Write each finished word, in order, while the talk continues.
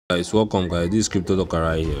Guys, welcome guys. This is Crypto Talker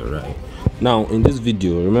right here. Right now in this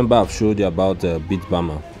video, remember I've showed you about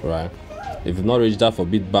Bitbama, right? If you've not registered for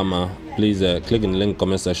Bitbama, please click in the link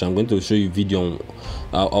comment section. I'm going to show you video on,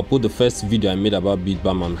 I'll put the first video I made about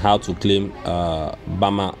Bitbama on how to claim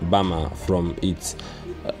Bama from it,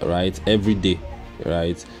 right, every day,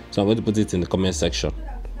 right? So I'm going to put it in the comment section,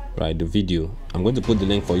 right? The video, I'm going to put the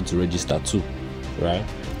link for you to register too, right?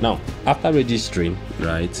 Now after registering,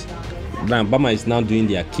 right, now Bama is now doing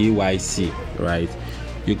their KYC, right?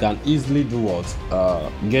 You can easily do what,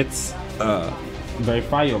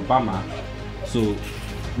 verify your Bama, so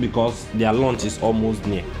because their launch is almost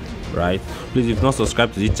near, right? Please, if not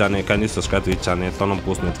subscribed to this channel, kindly subscribe to this channel, turn on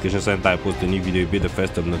post notifications. Anytime I post a new video, you'll be the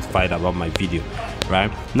first to be notified about my video,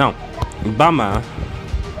 right? Now Bama,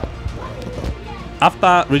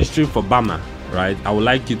 after registering for Bama, right, I would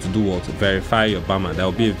like you to do what, verify your Bama. There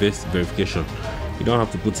will be a face verification. You don't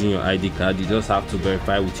have to put in your ID card, you just have to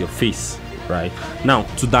verify with your face, right? Now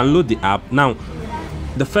to download the app, now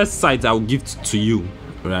the first site I'll give to you,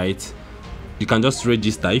 right, you can just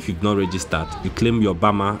register. If you've not registered, you claim your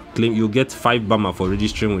Bama, you'll get 5 Bama for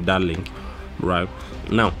registering with that link, right?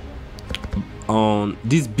 Now on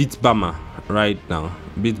this Bitbama, right now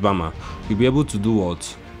Bitbama, you'll be able to do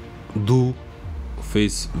what, do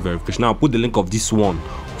face verification. Now I'll put the link of this one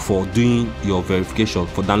for doing your verification,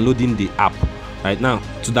 for downloading the app. Right now,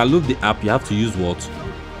 to download the app, you have to use what?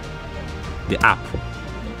 The app.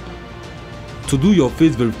 To do your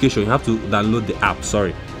face verification, you have to download the app.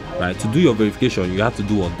 Sorry, right? To do your verification, you have to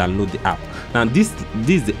do what? Download the app. Now, this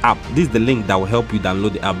is the app. This is the link that will help you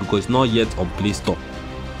download the app because it's not yet on Play Store,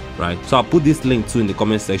 right? So I'll put this link too in the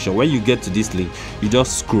comment section. When you get to this link, you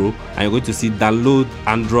just scroll and you're going to see download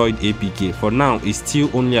Android APK. For now, it's still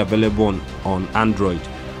only available on Android,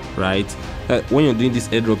 right? When you're doing this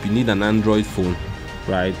airdrop, you need an Android phone,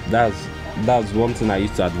 right? That's one thing I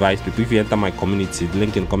used to advise people. If you enter my community,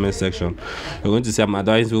 link in the comment section, you're going to see I'm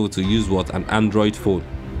advising people to use what, an Android phone,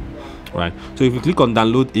 right? So if you click on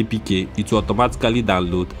download APK, it will automatically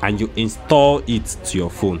download and you install it to your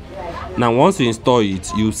phone. Now once you install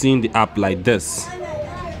it, you'll see the app like this,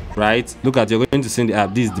 right? Look at, you're going to see the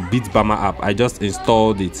app. This is the Bitbama app. I just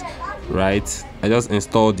installed it, right? I just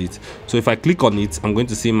installed it. So if I click on it, I'm going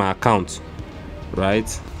to see my account,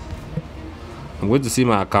 right? I'm going to see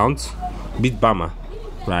my account, Bitbama,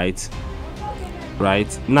 right?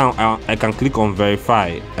 Now I can click on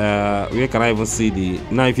verify. Where can I even see the,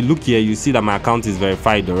 now if you look here, you see that my account is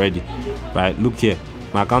verified already, right? Look here,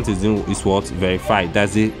 my account is what, verified.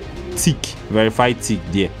 There's a tick, verified tick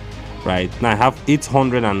there, right? Now I have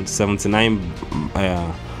 879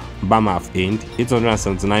 Bama I've earned,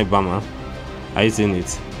 879 Bama. Are you seeing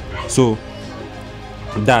it? So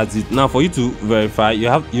that's it. Now for you to verify,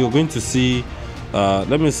 you're going to see,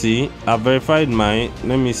 let me see, I've verified mine.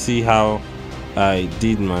 Let me see how I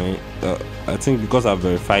did mine. I think because I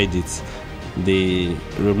verified it, they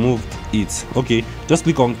removed it. Okay, just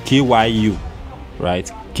click on KYU, right?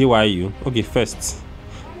 KYU. Okay, first,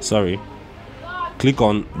 sorry, click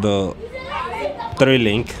on the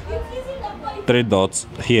 3 dots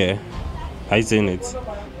here. Are you seeing it?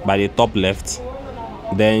 By the top left,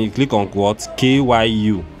 then you click on what,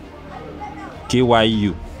 KYU.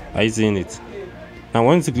 Are you seeing it? Now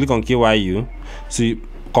once you click on KYU, so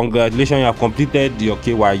congratulations, you have completed your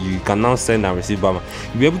KYU. You can now send and receive Bama.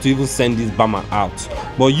 You'll be able to even send this Bama out,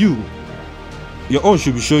 but your own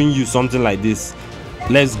should be showing you something like this,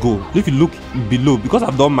 let's go. If you look below, because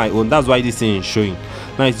I've done my own, that's why this thing is showing.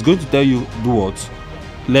 Now it's going to tell you do what,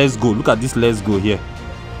 let's go. Look at this let's go here,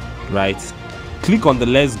 right? Click on the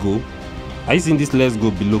let's go. Are you seeing this let's go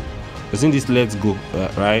below? You're seeing this let's go,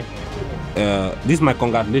 right? This my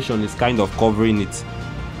congratulations is kind of covering it,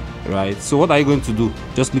 right? So what are you going to do?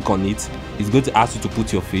 Just click on it. It's going to ask you to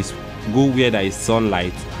put your face, go where there is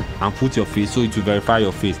sunlight and put your face, so it will verify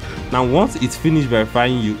your face. Now once it's finished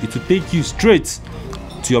verifying you, it will take you straight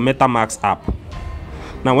to your MetaMask app.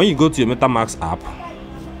 Now when you go to your MetaMask app,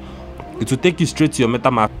 it will take you straight to your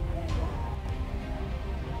MetaMask.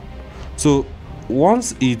 So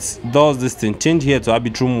once it does this thing, change here to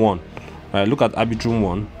Arbitrum 1, right? Look at Arbitrum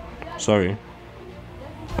 1, sorry,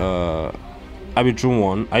 Arbitrum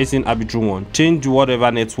 1. Are you seeing Arbitrum 1? Change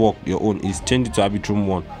whatever network your own is, change it to Arbitrum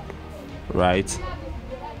 1, right?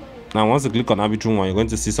 Now once you click on Arbitrum 1, you're going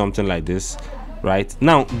to see something like this, right?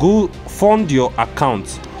 Now go fund your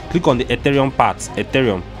account, click on the Ethereum part,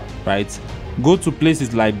 Ethereum, right? Go to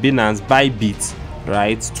places like Binance, Bybit,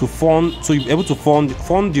 right, to fund, so you're able to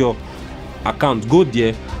fund your account. Go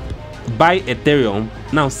there, buy Ethereum.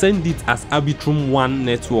 Now send it as Arbitrum 1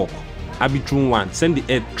 network, Arbitrum 1. Send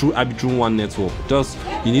the through Arbitrum 1 network. Just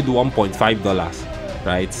you need $1.5,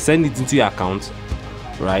 right? Send it into your account,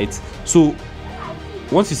 right? So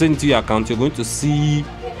once you send it to your account, you're going to see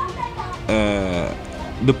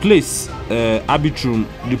the place, Arbitrum,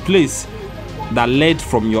 the place that led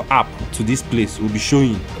from your app to this place will be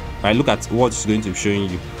showing, right? Look at what it's going to be showing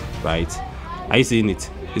you, right? Are you seeing it?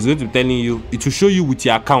 It's going to be telling you, it will show you with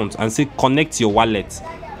your account and say connect your wallet,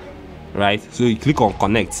 right? So you click on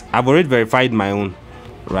connect. I've already verified my own,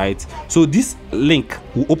 right? So this link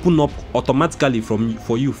will open up automatically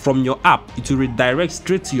for you from your app. It will redirect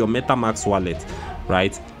straight to your MetaMask wallet,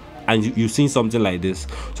 right? And you've seen something like this.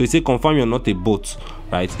 So you say confirm you're not a bot,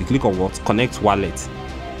 right? You click on what? Connect wallet,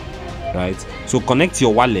 right? So connect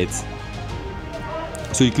your wallet.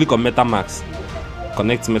 So you click on MetaMask,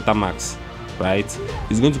 connect MetaMask, right?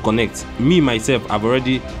 It's going to connect. Me myself, I've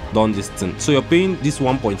already done this thing. So you're paying this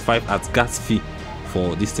 1.5 as gas fee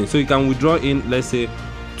for this thing. So you can withdraw in, let's say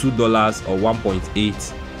 $2 or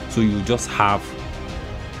 1.8. So you just have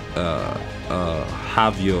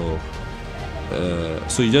your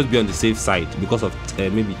so you just be on the safe side because of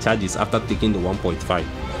maybe charges after taking the 1.5,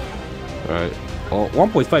 right? Or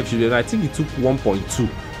 1.5 should be, I think it took 1.2,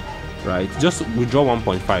 right? Just withdraw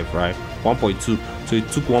 1.5, right? 1.2, so it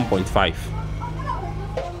took 1.5.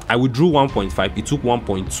 I withdrew 1.5, it took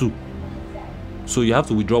 1.2, so you have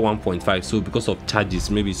to withdraw 1.5. So because of charges,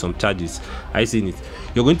 maybe some charges, I seen it.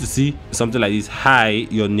 You're going to see something like this: hi,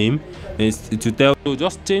 your name, and it will tell you.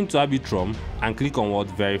 Just change to Arbitrum and click on what?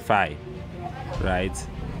 Verify, right?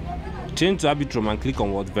 Change to Arbitrum and click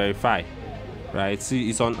on what? Verify, right? See,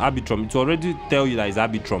 it's on Arbitrum. It will already tell you that it's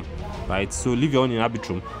Arbitrum, right? So leave your own in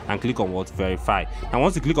Arbitrum and click on what? Verify. And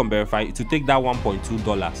once you click on verify, it will take that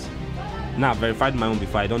 $1.2. Now, I've verified my own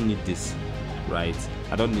before. I don't need this, right?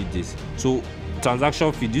 I don't need this. So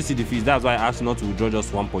transaction fee, do you see the fees? That's why I asked you not to withdraw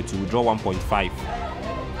just 1.2, withdraw 1.5.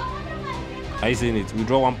 Are you seeing it?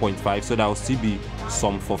 Withdraw 1.5, so there will still be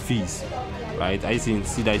some for fees, right? Are you seeing?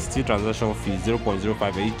 See, there is still transaction fee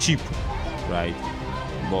 0.05, very cheap, right?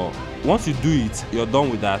 But once you do it, you're done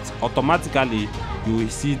with that. Automatically, you will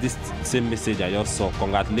see this same message I just saw.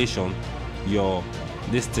 Congratulations,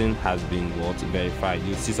 this thing has been what? Verified.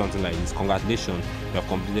 You see something like this. Congratulations, you have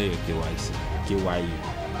completed your KYU,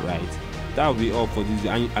 right? That will be all for this,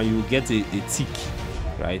 and you get a tick,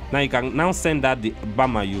 right? Now you can now send that the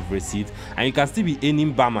Bama you've received, and you can still be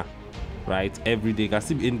earning Bama, right? Every day you can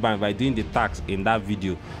still be earning Bama by doing the tax in that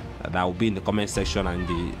video that will be in the comment section. And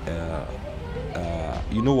the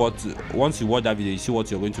you know what, once you watch that video, you see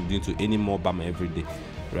what you're going to be doing to any more Bama every day,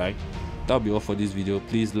 right? That'll be all for this video.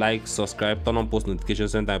 Please like, subscribe, turn on post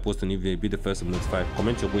notifications, send time I post a new video, be the first to be notified.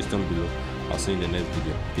 Comment your question below. I'll see you in the next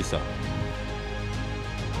video. Peace out.